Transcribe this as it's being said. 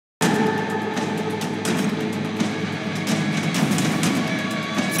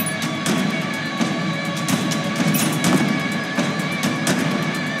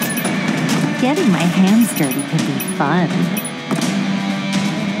Getting my hands dirty could be fun.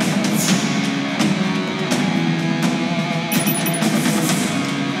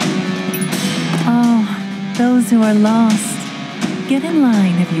 Oh, those who are lost. Get in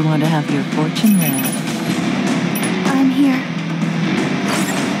line if you want to have your fortune read. I'm here.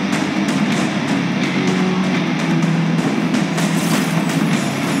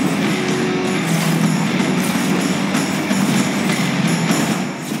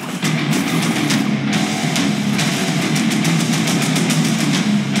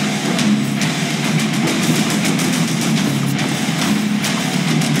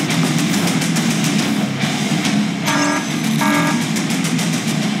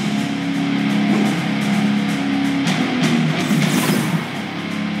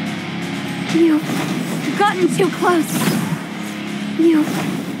 You've gotten too close.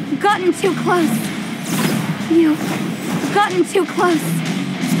 You've gotten too close. You've gotten too close.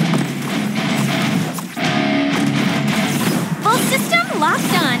 Full system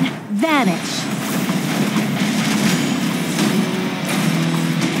locked on. Vanish.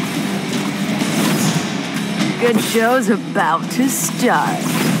 Good show's about to start.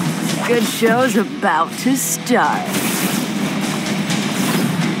 Good show's about to start.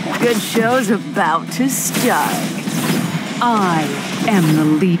 Good show's about to start. I am the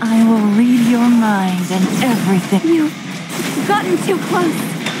lead. I will read your mind and everything. You've gotten too close.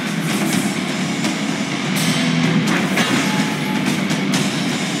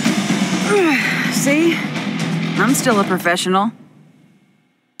 See? I'm still a professional.